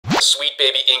Sweet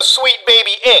Baby Inc. Sweet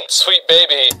Baby Inc. Sweet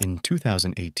Baby. In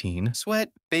 2018,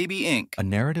 Sweat Baby Inc., a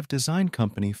narrative design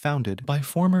company founded by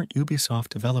former Ubisoft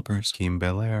developers Kim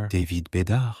Belair, David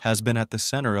Bedard, has been at the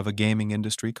center of a gaming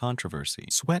industry controversy.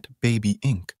 Sweat Baby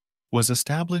Inc. was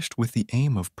established with the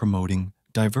aim of promoting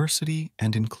diversity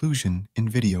and inclusion in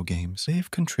video games.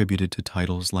 They've contributed to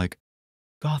titles like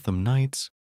Gotham Knights,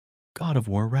 God of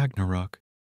War Ragnarök,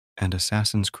 and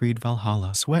Assassin's Creed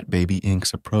Valhalla. Sweat Baby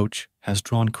Inc.'s approach has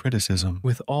drawn criticism,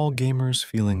 with all gamers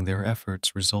feeling their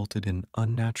efforts resulted in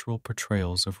unnatural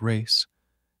portrayals of race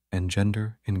and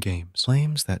gender in games.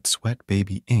 Claims that Sweat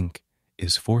Baby Inc.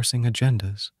 is forcing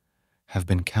agendas have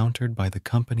been countered by the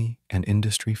company and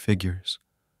industry figures,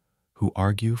 who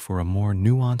argue for a more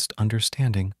nuanced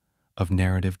understanding of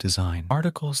narrative design.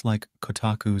 Articles like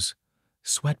Kotaku's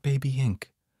Sweat Baby Inc.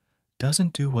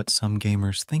 doesn't do what some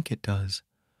gamers think it does,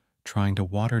 trying to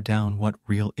water down what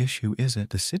real issue is it.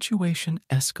 The situation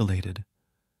escalated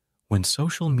when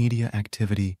social media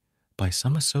activity by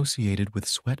some associated with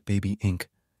Sweat Baby Inc.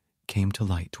 came to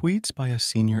light. Tweets by a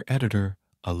senior editor,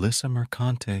 Alyssa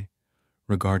Mercante,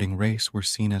 regarding race were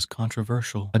seen as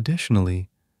controversial.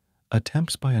 Additionally,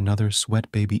 attempts by another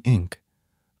Sweat Baby Inc.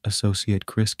 associate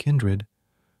Chris Kindred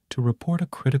to report a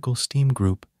critical Steam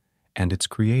group and its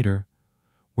creator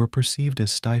were perceived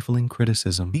as stifling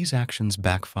criticism. These actions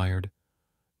backfired,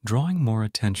 drawing more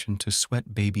attention to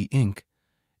Sweat Baby Inc.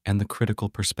 and the critical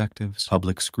perspectives.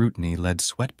 Public scrutiny led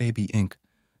Sweat Baby Inc.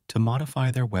 to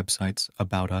modify their website's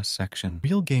About Us section.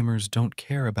 Real gamers don't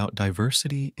care about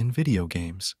diversity in video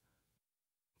games.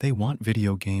 They want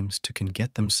video games to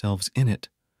get themselves in it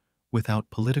without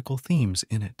political themes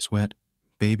in it. Sweat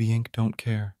Baby Inc. don't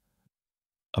care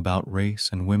about race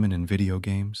and women in video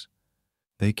games.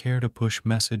 They care to push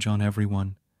message on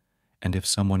everyone, and if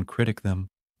someone critic them,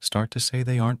 start to say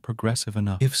they aren't progressive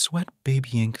enough. If Sweat Baby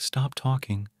Inc. stop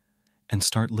talking and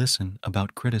start listen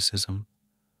about criticism,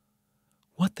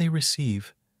 what they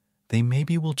receive, they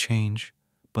maybe will change,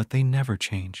 but they never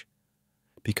change,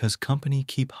 because company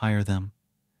keep hire them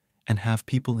and have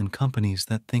people in companies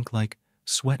that think like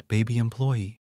Sweat Baby employee.